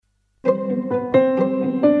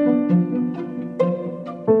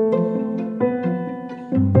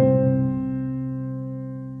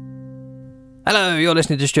you're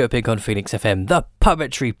listening to Stuart Pink on Phoenix FM, the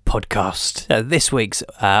Poetry Podcast. This week's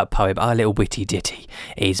poem, Our Little Witty Ditty,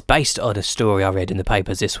 is based on a story I read in the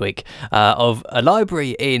papers this week of a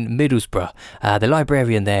library in Middlesbrough. The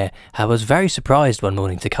librarian there was very surprised one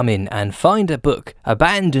morning to come in and find a book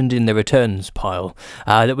abandoned in the returns pile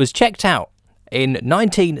that was checked out in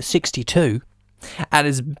 1962 and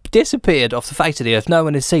has disappeared off the face of the earth. No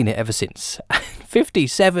one has seen it ever since.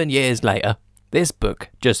 57 years later, this book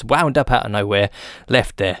just wound up out of nowhere,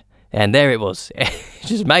 left there, and there it was. It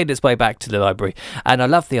just made its way back to the library, and I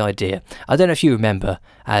love the idea. I don't know if you remember,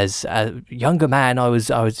 as a younger man, I was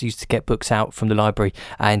used to get books out from the library,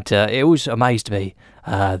 and it always amazed me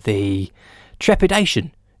the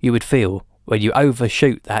trepidation you would feel when you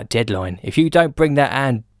overshoot that deadline. If you don't bring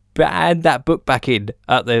that that book back in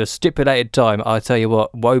at the stipulated time, I tell you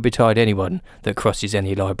what, woe betide anyone that crosses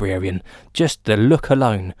any librarian. Just the look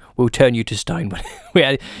alone will turn you to stone.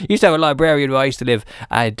 We used to have a librarian where I used to live,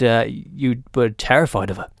 and you were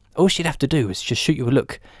terrified of her. All she'd have to do was just shoot you a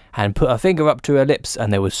look and put her finger up to her lips,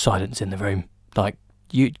 and there was silence in the room. Like,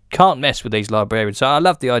 you can't mess with these librarians. So I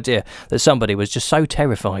love the idea that somebody was just so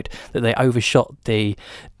terrified that they overshot the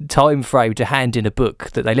time frame to hand in a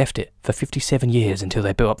book that they left it for 57 years until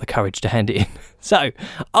they built up the courage to hand it in. So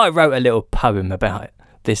I wrote a little poem about it,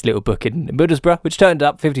 this little book in Middlesbrough, which turned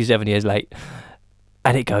up 57 years late.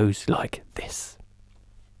 And it goes like this.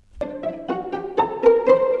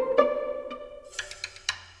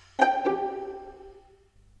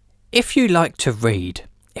 If you like to read,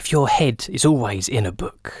 if your head is always in a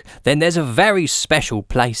book, then there's a very special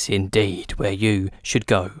place indeed where you should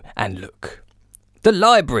go and look. The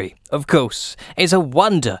library, of course, is a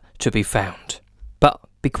wonder to be found. But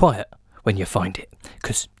be quiet when you find it,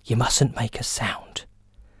 'cause you mustn't make a sound.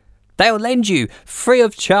 They'll lend you, free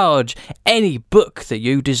of charge, any book that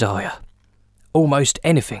you desire. Almost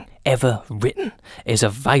anything ever written is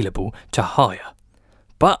available to hire.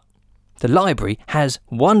 But the library has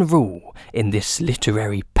one rule in this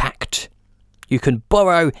literary pact. You can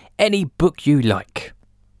borrow any book you like,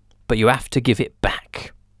 but you have to give it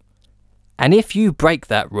back. And if you break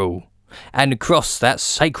that rule and cross that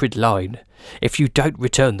sacred line, if you don't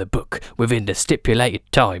return the book within the stipulated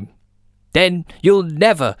time, then you'll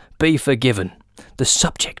never be forgiven, the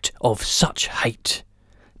subject of such hate,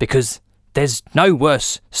 because there's no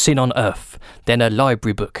worse sin on earth than a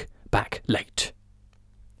library book back late.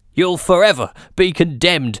 You'll forever be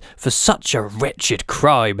condemned for such a wretched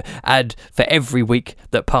crime, and for every week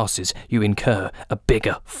that passes you incur a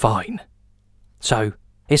bigger fine. So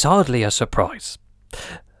it's hardly a surprise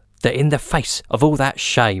that in the face of all that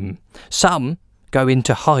shame, some go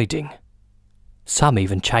into hiding. Some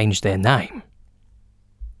even change their name.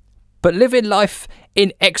 But living life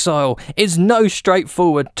in exile is no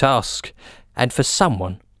straightforward task, and for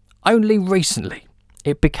someone, only recently,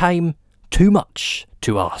 it became too much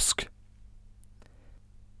to ask.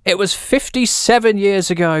 It was 57 years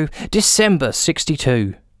ago, December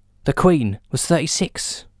 62. The Queen was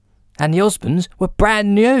 36, and the Osmonds were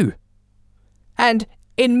brand new. And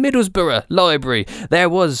in Middlesbrough Library there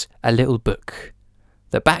was a little book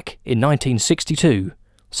that back in 1962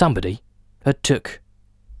 somebody had took.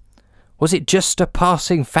 Was it just a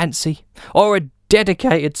passing fancy, or a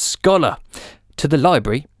dedicated scholar? To the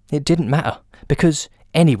library it didn't matter, because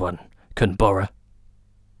anyone can borrow.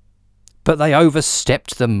 But they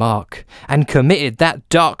overstepped the mark and committed that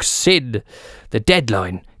dark sin. The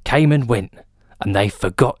deadline came and went, and they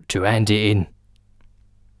forgot to hand it in.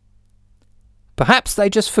 Perhaps they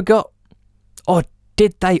just forgot, or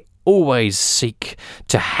did they always seek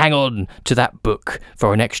to hang on to that book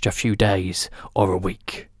for an extra few days or a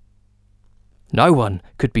week? No one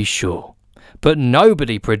could be sure, but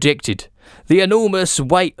nobody predicted the enormous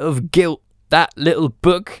weight of guilt that little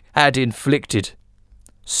book had inflicted.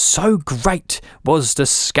 So great was the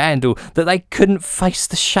scandal that they couldn't face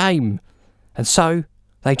the shame, and so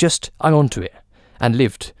they just hung on to it and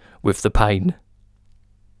lived with the pain.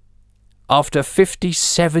 After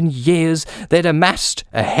 57 years, they'd amassed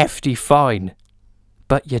a hefty fine,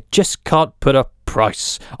 but you just can't put a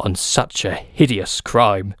price on such a hideous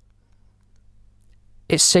crime.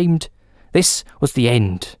 It seemed this was the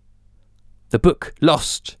end. The book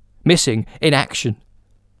lost, missing in action.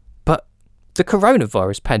 But the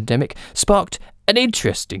coronavirus pandemic sparked an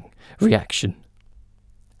interesting reaction.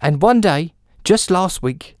 And one day, just last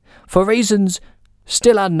week, for reasons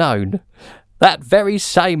still unknown, that very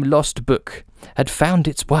same lost book had found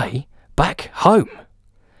its way back home,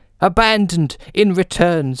 abandoned in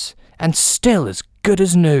returns and still as good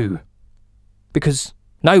as new, because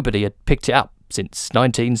nobody had picked it up since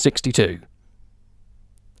 1962.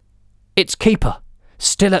 Its keeper,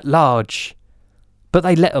 still at large, But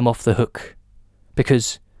they let them off the hook,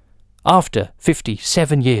 because after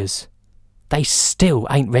 57 years, they still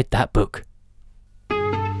ain't read that book.